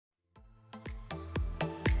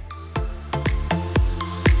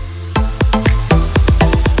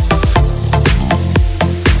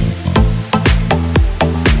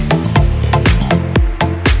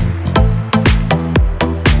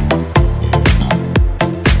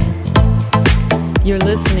You're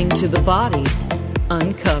listening to The Body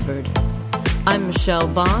Uncovered. I'm Michelle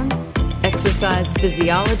Bond, exercise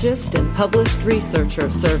physiologist and published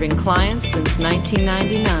researcher serving clients since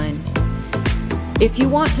 1999. If you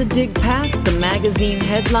want to dig past the magazine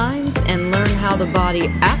headlines and learn how the body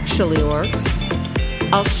actually works,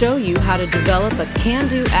 I'll show you how to develop a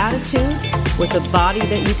can-do attitude with a body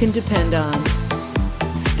that you can depend on.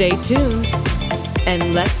 Stay tuned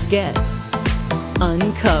and let's get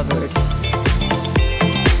uncovered.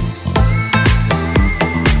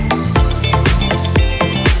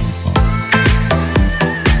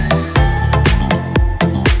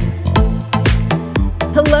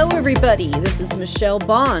 Hello everybody, this is Michelle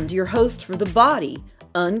Bond, your host for The Body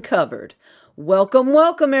Uncovered.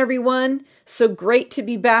 Welcome everyone. So great to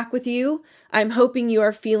be back with you. I'm hoping you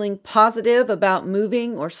are feeling positive about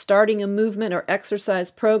moving or starting a movement or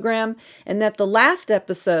exercise program, and that the last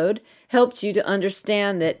episode helped you to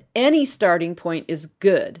understand that any starting point is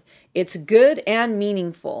good. It's good and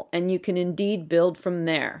meaningful, and you can indeed build from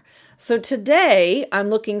there. So today, I'm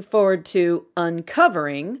looking forward to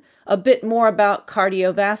uncovering a bit more about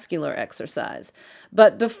cardiovascular exercise.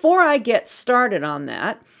 But before I get started on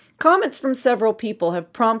that, comments from several people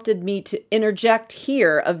have prompted me to interject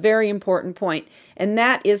here a very important point, and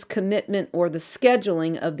that is commitment or the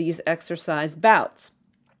scheduling of these exercise bouts.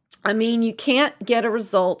 I mean, you can't get a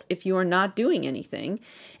result if you are not doing anything,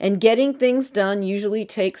 and getting things done usually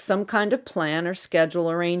takes some kind of plan or schedule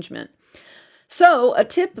arrangement. So, a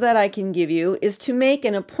tip that I can give you is to make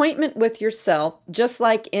an appointment with yourself just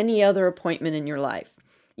like any other appointment in your life.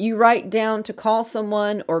 You write down to call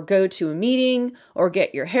someone or go to a meeting or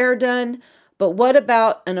get your hair done, but what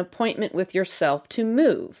about an appointment with yourself to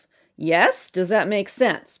move? Yes? Does that make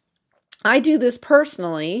sense? I do this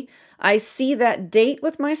personally. I see that date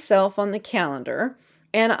with myself on the calendar,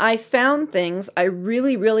 and I found things I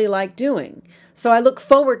really like doing, so I look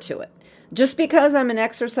forward to it. Just because I'm an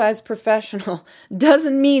exercise professional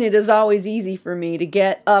doesn't mean it is always easy for me to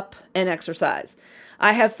get up and exercise.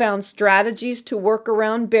 I have found strategies to work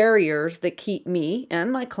around barriers that keep me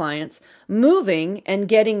and my clients moving and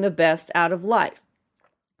getting the best out of life.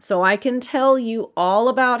 So I can tell you all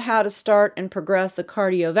about how to start and progress a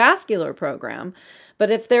cardiovascular program, but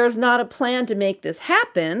if there's not a plan to make this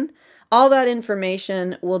happen, all that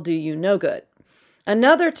information will do you no good.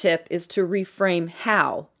 Another tip is to reframe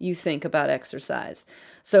how you think about exercise.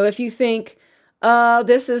 So if you think,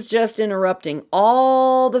 this is just interrupting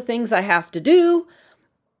all the things I have to do,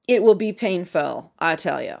 it will be painful, I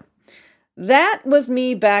tell you. That was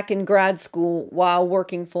me back in grad school while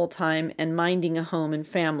working full-time and minding a home and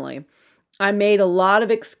family. I made a lot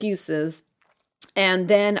of excuses, and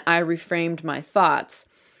then I reframed my thoughts.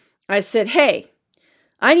 I said, hey,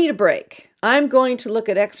 I need a break. I'm going to look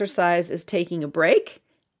at exercise as taking a break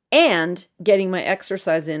and getting my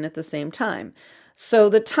exercise in at the same time. So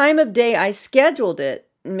the time of day I scheduled it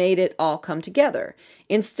made it all come together.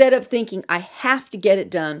 Instead of thinking I have to get it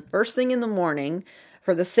done first thing in the morning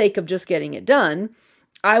for the sake of just getting it done,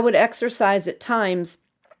 I would exercise at times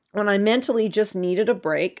when I mentally just needed a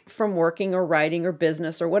break from working or writing or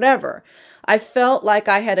business or whatever. I felt like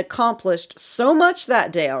I had accomplished so much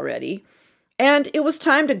that day already, and it was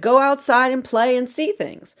time to go outside and play and see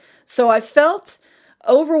things. So I felt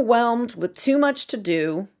overwhelmed with too much to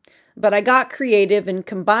do, but I got creative and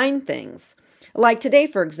combined things. Like today,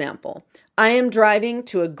 for example, I am driving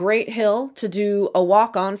to a great hill to do a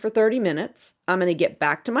walk on for 30 minutes. I'm going to get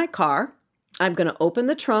back to my car. I'm going to open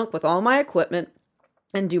the trunk with all my equipment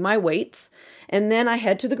and do my weights. And then I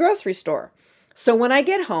head to the grocery store. So when I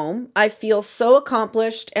get home, I feel so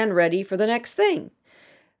accomplished and ready for the next thing.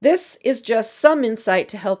 This is just some insight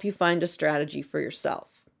to help you find a strategy for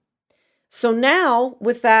yourself. So now,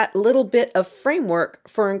 with that little bit of framework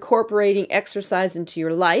for incorporating exercise into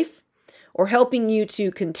your life, or helping you to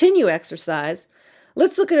continue exercise,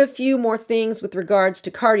 let's look at a few more things with regards to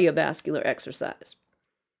cardiovascular exercise.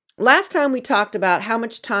 Last time we talked about how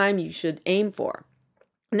much time you should aim for.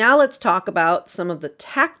 Now let's talk about some of the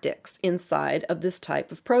tactics inside of this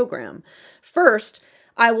type of program. First,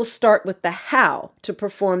 I will start with the how to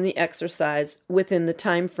perform the exercise within the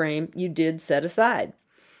time frame you did set aside.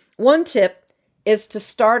 One tip is to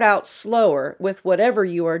start out slower with whatever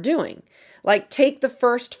you are doing. Like take the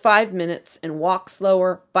first 5 minutes and walk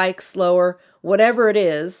slower, bike slower, whatever it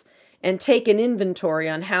is, and take an inventory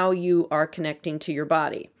on how you are connecting to your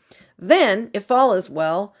body. Then, if all is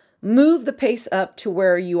well, move the pace up to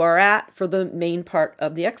where you are at for the main part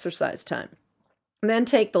of the exercise time. Then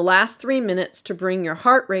take the last 3 minutes to bring your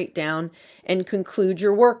heart rate down and conclude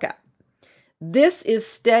your workout. This is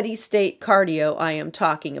steady state cardio I am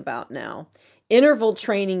talking about now. Interval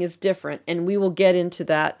training is different, and we will get into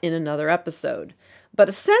that in another episode. But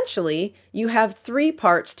essentially, you have 3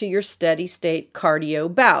 parts to your steady state cardio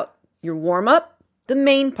bout: your warm-up, the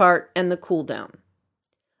main part, and the cool down.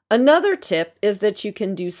 Another tip is that you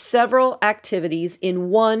can do several activities in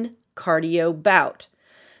one cardio bout.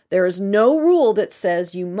 There is no rule that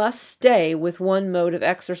says you must stay with one mode of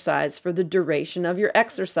exercise for the duration of your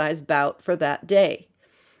exercise bout for that day.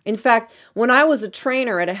 In fact, when I was a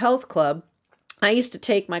trainer at a health club, I used to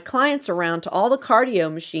take my clients around to all the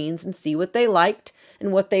cardio machines and see what they liked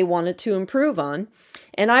and what they wanted to improve on,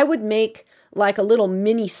 and I would make like a little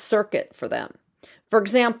mini circuit for them. For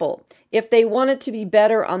example, if they wanted to be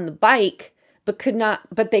better on the bike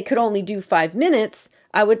but they could only do 5 minutes,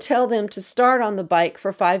 I would tell them to start on the bike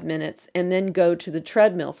for 5 minutes and then go to the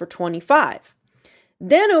treadmill for 25.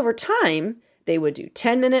 Then over time, they would do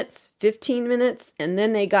 10 minutes, 15 minutes, and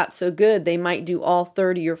then they got so good they might do all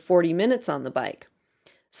 30 or 40 minutes on the bike.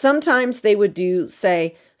 Sometimes they would do,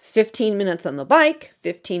 say, 15 minutes on the bike,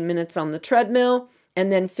 15 minutes on the treadmill,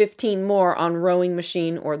 and then 15 more on rowing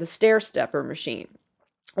machine or the stair stepper machine.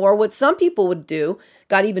 Or what some people would do,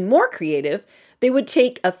 got even more creative, they would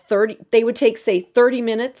take say 30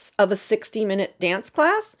 minutes of a 60-minute dance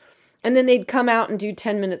class, and then they'd come out and do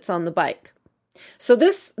 10 minutes on the bike. So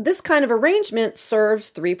this kind of arrangement serves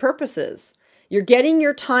 3 purposes. You're getting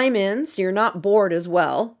your time in, so you're not bored as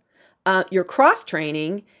well. You're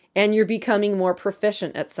cross-training, and you're becoming more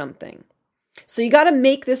proficient at something. So you got to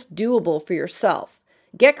make this doable for yourself.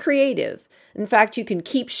 Get creative. In fact, you can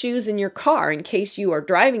keep shoes in your car in case you are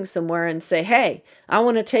driving somewhere and say, hey, I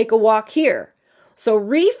want to take a walk here. So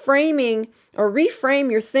reframe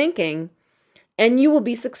your thinking, and you will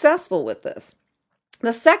be successful with this.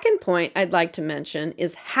 The second point I'd like to mention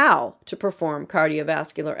is how to perform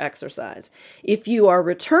cardiovascular exercise. If you are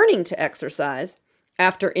returning to exercise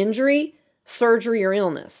after injury, surgery, or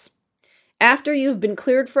illness, after you've been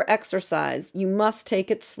cleared for exercise, you must take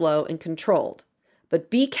it slow and controlled, but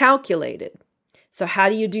be calculated. So how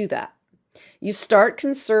do you do that? You start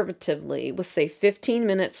conservatively with, say, 15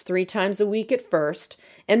 minutes 3 times a week at first,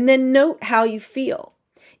 and then note how you feel.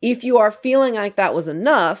 If you are feeling like that was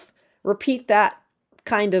enough, repeat that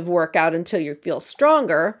kind of workout until you feel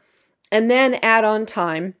stronger, and then add on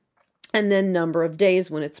time, and then number of days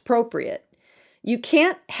when it's appropriate. You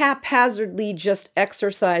can't haphazardly just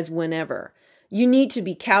exercise whenever. You need to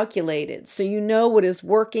be calculated so you know what is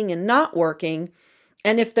working and not working,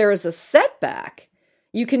 and if there is a setback,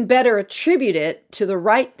 you can better attribute it to the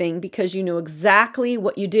right thing because you know exactly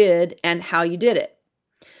what you did and how you did it.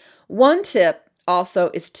 One tip also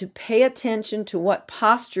is to pay attention to what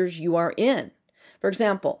postures you are in. For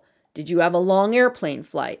example, did you have a long airplane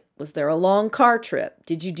flight? Was there a long car trip?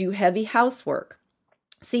 Did you do heavy housework?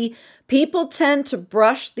 See, people tend to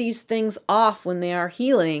brush these things off when they are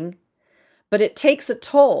healing, but it takes a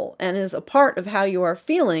toll and is a part of how you are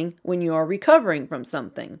feeling when you are recovering from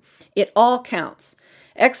something. It all counts.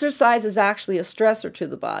 Exercise is actually a stressor to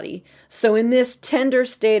the body. So in this tender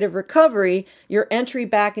state of recovery, your entry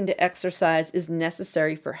back into exercise is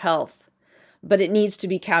necessary for health, but it needs to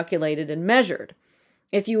be calculated and measured.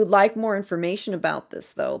 If you would like more information about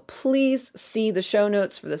this, though, please see the show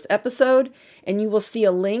notes for this episode, and you will see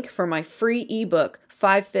a link for my free ebook,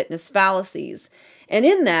 5 Fitness Fallacies. And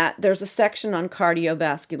in that, there's a section on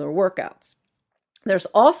cardiovascular workouts. There's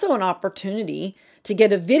also an opportunity to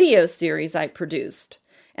get a video series I produced.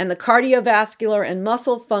 And the cardiovascular and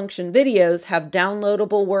muscle function videos have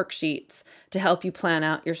downloadable worksheets to help you plan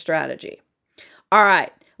out your strategy. All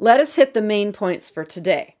right, let us hit the main points for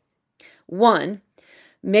today. 1,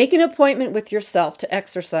 make an appointment with yourself to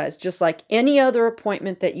exercise just like any other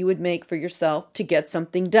appointment that you would make for yourself to get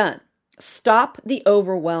something done. Stop the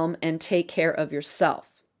overwhelm and take care of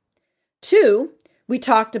yourself. 2, we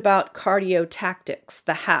talked about cardio tactics,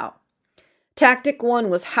 the how. Tactic 1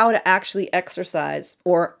 was how to actually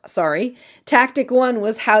Tactic 1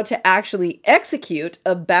 was how to actually execute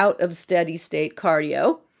a bout of steady state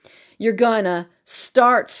cardio. You're gonna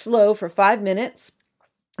start slow for 5 minutes,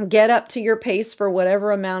 get up to your pace for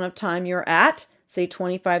whatever amount of time you're at, say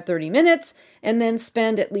 25, 30 minutes, and then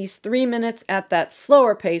spend at least 3 minutes at that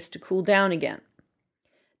slower pace to cool down again.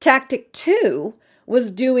 Tactic 2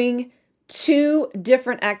 was doing 2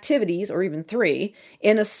 different activities, or even 3,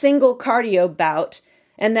 in a single cardio bout,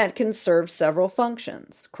 and that can serve several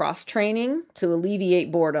functions. Cross-training to alleviate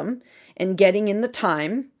boredom and getting in the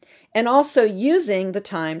time, and also using the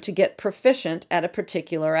time to get proficient at a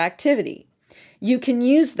particular activity. You can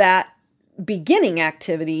use that beginning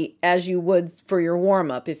activity as you would for your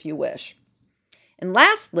warm-up if you wish. And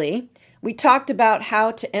lastly, We talked about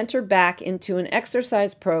how to enter back into an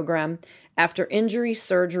exercise program after injury,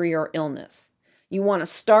 surgery, or illness. You want to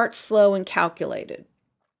start slow and calculated.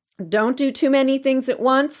 Don't do too many things at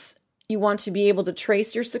once. You want to be able to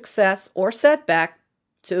trace your success or setback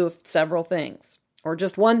to several things, or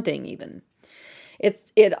just one thing even.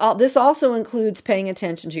 This also includes paying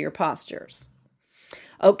attention to your postures.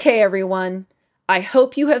 Okay, everyone. I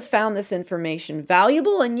hope you have found this information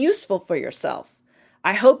valuable and useful for yourself.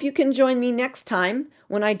 I hope you can join me next time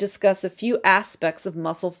when I discuss a few aspects of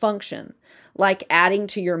muscle function, like adding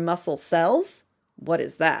to your muscle cells. What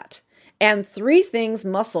is that? And 3 things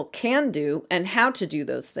muscle can do and how to do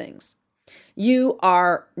those things. You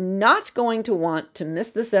are not going to want to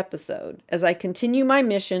miss this episode as I continue my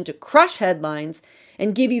mission to crush headlines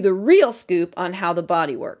and give you the real scoop on how the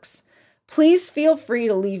body works. Please feel free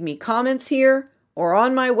to leave me comments here or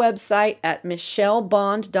on my website at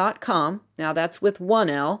michellebond.com. Now that's with 1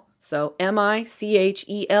 L, so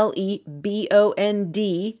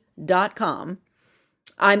MICHELEBOND.com.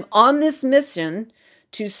 I'm on this mission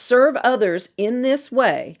to serve others in this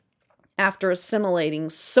way after assimilating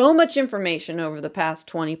so much information over the past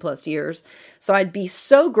 20 plus years. So I'd be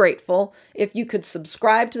so grateful if you could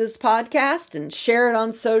subscribe to this podcast and share it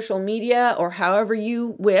on social media or however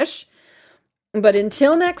you wish. But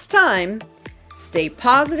until next time, stay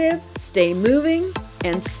positive, stay moving,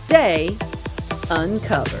 and stay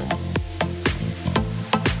uncovered.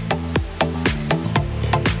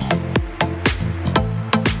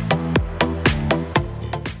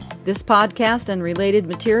 This podcast and related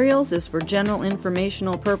materials is for general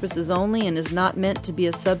informational purposes only and is not meant to be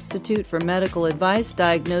a substitute for medical advice,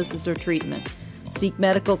 diagnosis, or treatment. Seek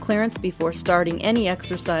medical clearance before starting any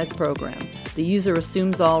exercise program. The user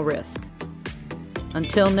assumes all risk.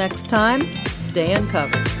 Until next time, stay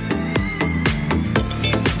uncovered.